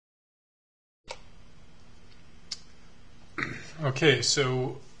Okay,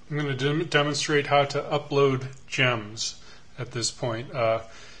 so I'm going to demonstrate how to upload gems at this point.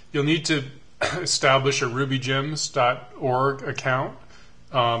 You'll need to establish a RubyGems.org account,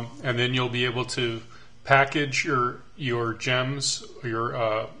 and then you'll be able to package your gems,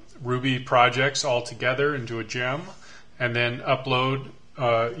 your Ruby projects all together into a gem, and then upload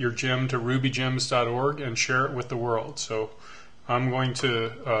your gem to RubyGems.org and share it with the world. So I'm going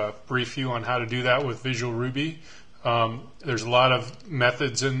to brief you on how to do that with Visualruby. There's a lot of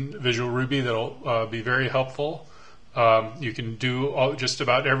methods in Visualruby that'll be very helpful. You can do just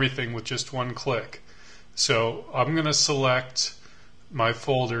about everything with just one click. So I'm going to select my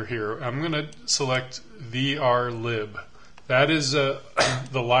folder here. I'm going to select VRlib. That is the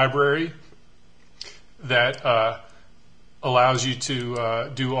library that allows you to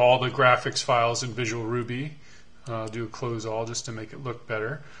do all the graphics files in Visualruby. I'll do a close all just to make it look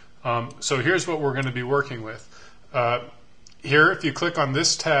better. So here's what we're going to be working with. Here, if you click on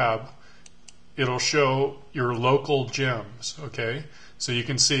this tab, it'll show your local gems. Okay, so you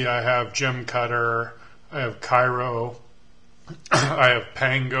can see I have Gem Cutter, I have Cairo, I have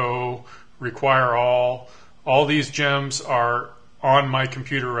Pango, Require All. All these gems are on my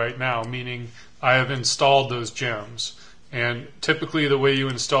computer right now, meaning I have installed those gems. And typically the way you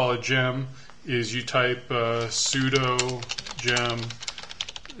install a gem is you type sudo gem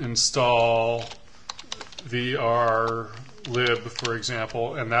install vrlib, for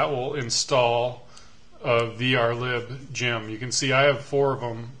example, and that will install a vrlib gem. You can see I have 4 of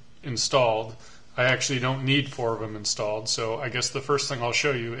them installed. I actually don't need 4 of them installed, so I guess the first thing I'll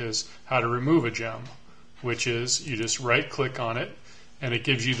show you is how to remove a gem, which is you just right click on it and it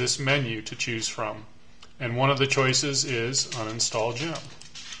gives you this menu to choose from. And one of the choices is uninstall gem.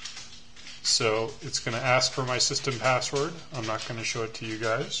 So it's going to ask for my system password. I'm not going to show it to you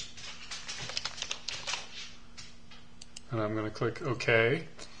guys. And I'm going to click OK.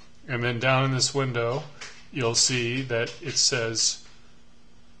 And then down in this window, you'll see that it says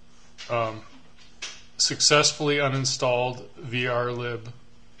successfully uninstalled vrlib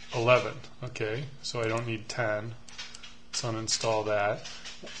 11. Okay, so I don't need 10. Let's uninstall that.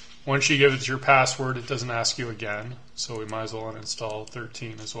 Once you give it your password, it doesn't ask you again, so we might as well uninstall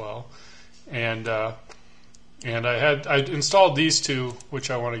 13 as well. And I installed these 2,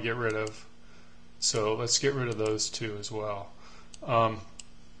 which I want to get rid of. So let's get rid of those 2 as well.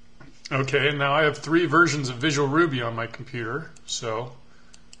 Okay, and now I have 3 versions of Visualruby on my computer, so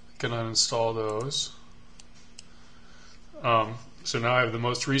I can uninstall those. So now I have the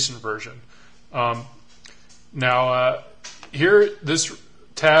most recent version. Now here, this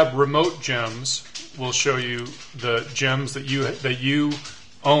tab Remote Gems will show you the gems that you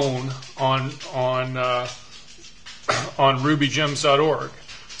own on RubyGems.org.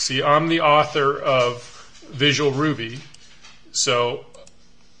 See, I'm the author of Visualruby, so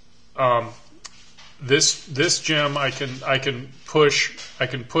this gem I can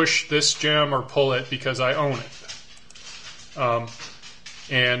push this gem or pull it because I own it.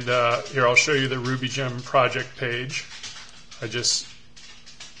 Here I'll show you the RubyGem project page. I just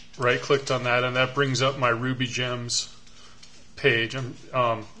right-clicked on that, and that brings up my RubyGems page.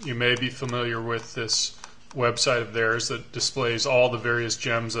 You may be familiar with this website of theirs that displays all the various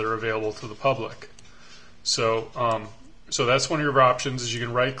gems that are available to the public. So that's one of your options, is you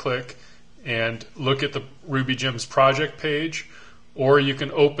can right-click and look at the RubyGems project page, or you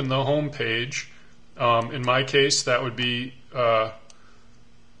can open the home page. In my case, that would be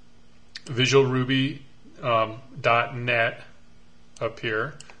Visualruby.net up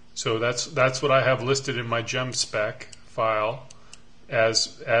here. So that's what I have listed in my gem spec file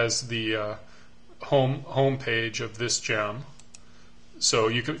as the home page of this gem. So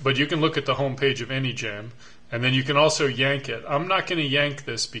you can look at the home page of any gem, and then you can also yank it. I'm not going to yank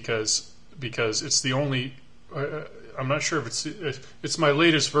this because it's the only. I'm not sure if it's my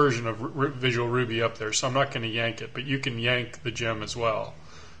latest version of Visualruby up there, so I'm not going to yank it. But you can yank the gem as well.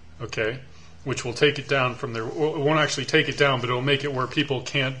 Okay, which will take it down from there. Well, it won't actually take it down, but it will make it where people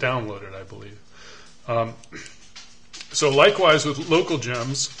can't download it, I believe. So likewise with local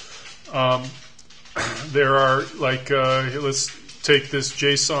gems, there are let's take this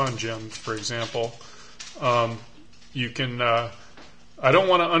JSON gem, for example. You can, I don't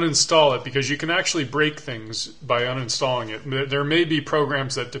want to uninstall it because you can actually break things by uninstalling it. There may be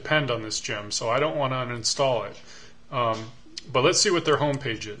programs that depend on this gem, so I don't want to uninstall it. But let's see what their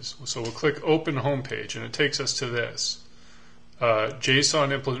homepage is. So we'll click Open Homepage, and it takes us to this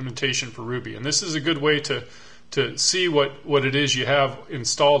JSON implementation for Ruby. And this is a good way to see what it is you have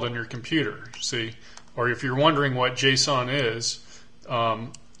installed on your computer. See, or if you're wondering what JSON is,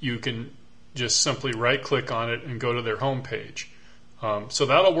 you can just simply right click on it and go to their home page. So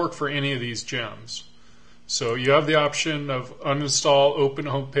that'll work for any of these gems. So you have the option of uninstall, open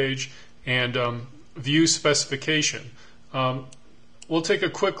home page, and view specification. We'll take a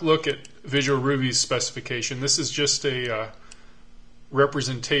quick look at Visualruby's specification. This is just a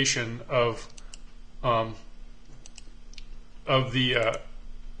representation of the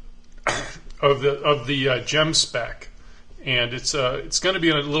gem spec, and it's going to be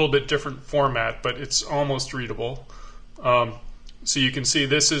in a little bit different format, but it's almost readable. So you can see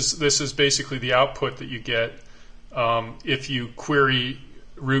this is basically the output that you get if you query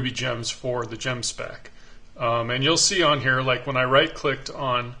RubyGems for the gem spec. And you'll see on here, like when I right clicked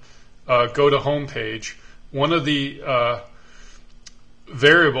on go to home page, one of the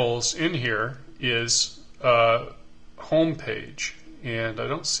variables in here is home page, and I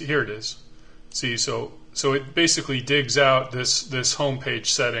don't see, here it is. See, so it basically digs out this home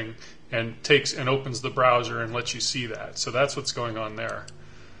page setting and takes and opens the browser and lets you see that. So that's what's going on there.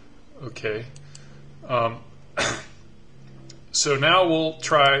 Okay. So now we'll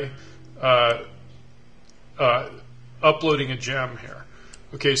try uploading a gem here.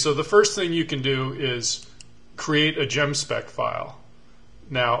 Okay, so the first thing you can do is create a gem spec file.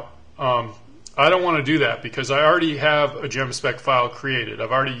 Now, I don't want to do that because I already have a gem spec file created.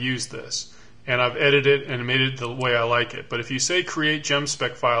 I've already used this, and I've edited it and made it the way I like it. But if you say create gem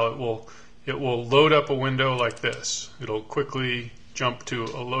spec file, it will load up a window like this. It'll quickly jump to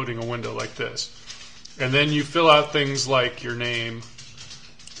loading a window like this. And then you fill out things like your name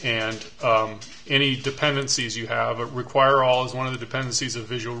and any dependencies you have. Require all is one of the dependencies of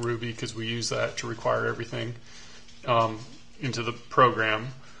Visualruby because we use that to require everything into the program.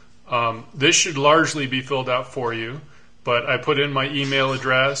 This should largely be filled out for you, but I put in my email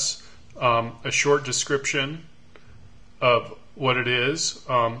address, a short description of what it is.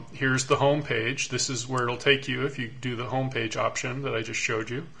 Here's the home page. This is where it'll take you if you do the home page option that I just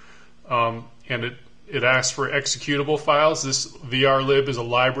showed you. And it asks for executable files. This VRlib is a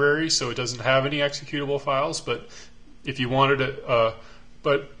library, so it doesn't have any executable files. But if you wanted it,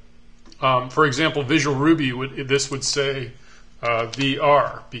 for example, Visualruby this would say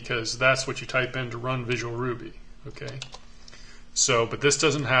VR because that's what you type in to run Visualruby. Okay. So, but this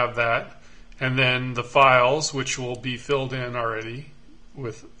doesn't have that. And then the files, which will be filled in already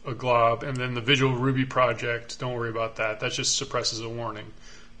with a glob, and then the Visualruby project. Don't worry about that. That just suppresses a warning.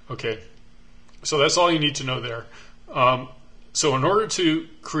 Okay. So that's all you need to know there. So in order to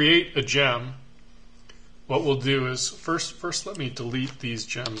create a gem, what we'll do is first let me delete these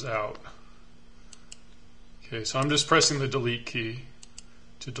gems out. Okay, so I'm just pressing the delete key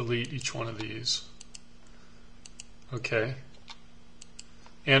to delete each one of these. Okay.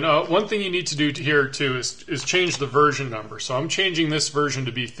 And one thing you need to do here too is change the version number. So I'm changing this version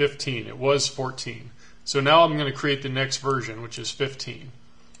to be 15. It was 14. So now I'm going to create the next version, which is 15.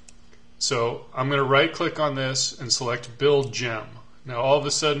 So I'm going to right click on this and select build gem. Now all of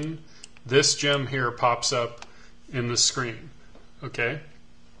a sudden this gem here pops up in the screen. Okay.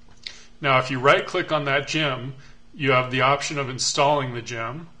 Now if you right click on that gem, you have the option of installing the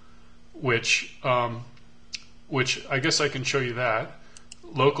gem, which I guess I can show you that.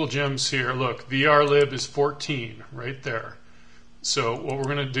 Local gems here, look, VRlib is 14 right there. So what we're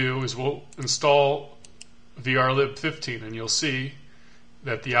going to do is we'll install VRlib 15, and you'll see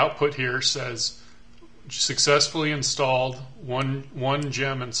that the output here says successfully installed, one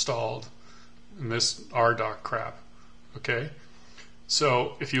gem installed, and this RDoc crap. Okay,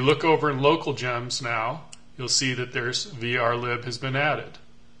 so if you look over in local gems now, you'll see that there's VRlib has been added.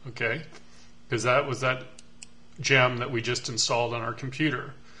 Okay, because that was that gem that we just installed on our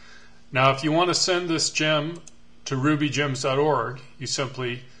computer. Now if you want to send this gem to rubygems.org, you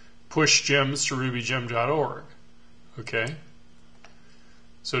simply push gems to rubygems.org. Okay,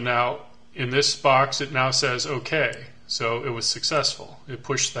 so now in this box it now says okay, so it was successful. It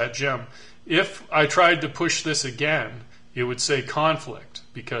pushed that gem. If I tried to push this again, it would say conflict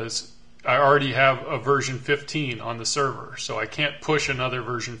because I already have a version 15 on the server, so I can't push another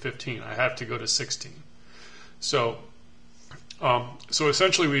version 15. I have to go to 16. So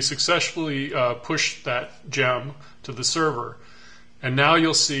essentially we successfully pushed that gem to the server. And now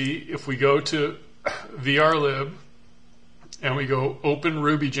you'll see if we go to VRlib and we go open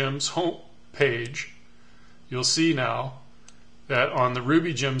RubyGems home page, you'll see now that on the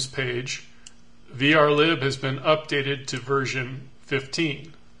RubyGems page, VRlib has been updated to version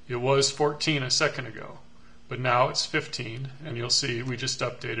 15. It was 14 a second ago, but now it's 15, and you'll see we just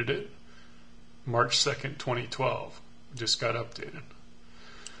updated it. March 2nd, 2012. Just got updated.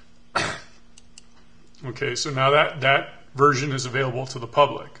 Okay, so now that version is available to the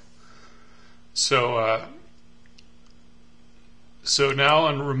public. So so now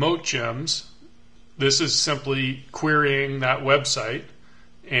on remote gems, this is simply querying that website,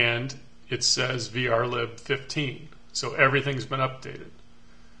 and it says vrlib 15. So everything's been updated.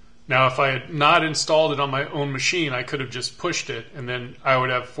 Now, if I had not installed it on my own machine, I could have just pushed it, and then I would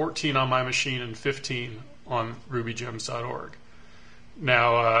have 14 on my machine and 15 on rubygems.org.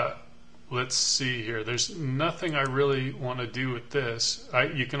 Now, let's see here. There's nothing I really want to do with this.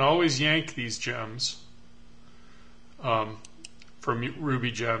 You can always yank these gems from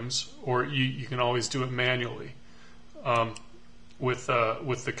RubyGems, or you can always do it manually with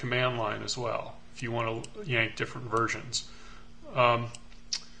the command line as well, if you want to yank different versions.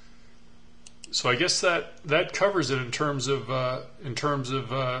 So I guess that covers it in terms of how to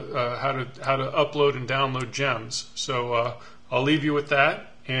upload and download gems. So I'll leave you with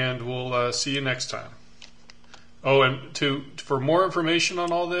that, and we'll see you next time. Oh, and for more information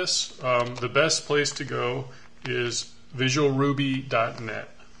on all this, the best place to go is Visualruby.net.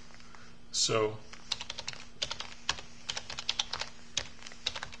 So,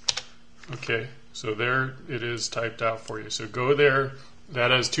 okay, so there it is typed out for you. So go there.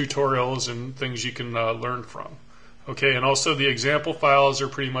 That has tutorials and things you can learn from. Okay, and also the example files are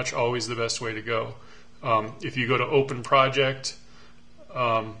pretty much always the best way to go. If you go to Open Project,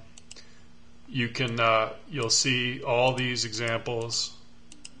 you'll see all these examples.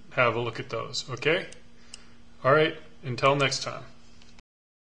 Have a look at those. Okay. All right. Until next time.